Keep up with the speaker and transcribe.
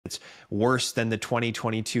worse than the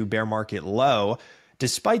 2022 bear market low.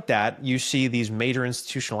 Despite that, you see these major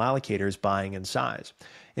institutional allocators buying in size.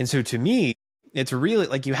 And so to me, it's really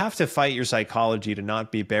like you have to fight your psychology to not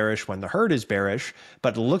be bearish when the herd is bearish,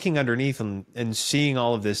 but looking underneath and seeing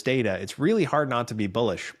all of this data, it's really hard not to be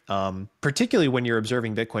bullish, particularly when you're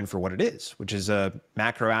observing Bitcoin for what it is, which is a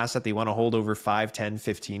macro asset that you want to hold over 5, 10,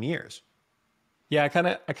 15 years. Yeah, I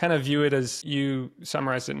kind of view it as you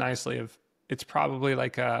summarized it nicely of it's probably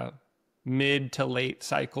like a mid to late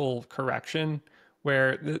cycle correction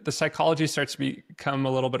where the psychology starts to become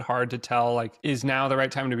a little bit hard to tell, like, is now the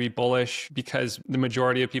right time to be bullish because the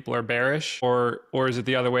majority of people are bearish, or is it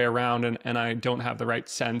the other way around and I don't have the right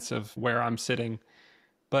sense of where I'm sitting?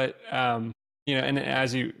 But, you know, and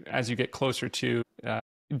as you get closer to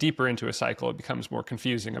deeper into a cycle, it becomes more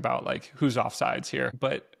confusing about like who's off sides here.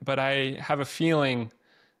 But I have a feeling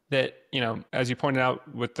that, you know, as you pointed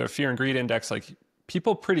out with the fear and greed index, like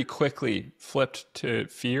people pretty quickly flipped to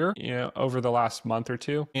fear, you know, over the last month or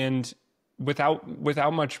two. And without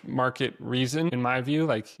much market reason, in my view,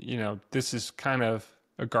 like, you know, this is kind of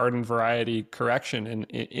a garden variety correction. And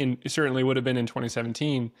it certainly would have been in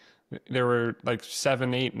 2017. There were like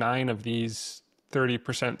 7, 8, 9 of these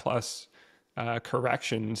 30% plus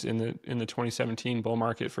corrections in the 2017 bull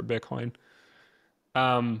market for Bitcoin.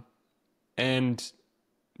 And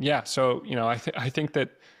yeah, so, you know, I think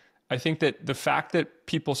that the fact that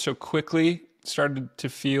people so quickly started to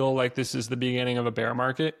feel like this is the beginning of a bear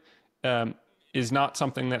market is not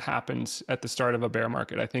something that happens at the start of a bear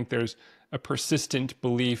market. I think there's a persistent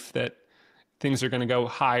belief that things are going to go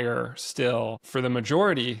higher still for the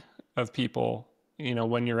majority of people, you know,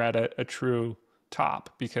 when you're at a true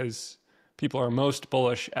top, because people are most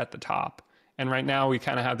bullish at the top. And right now we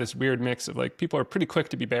kind of have this weird mix of like people are pretty quick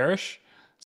to be bearish,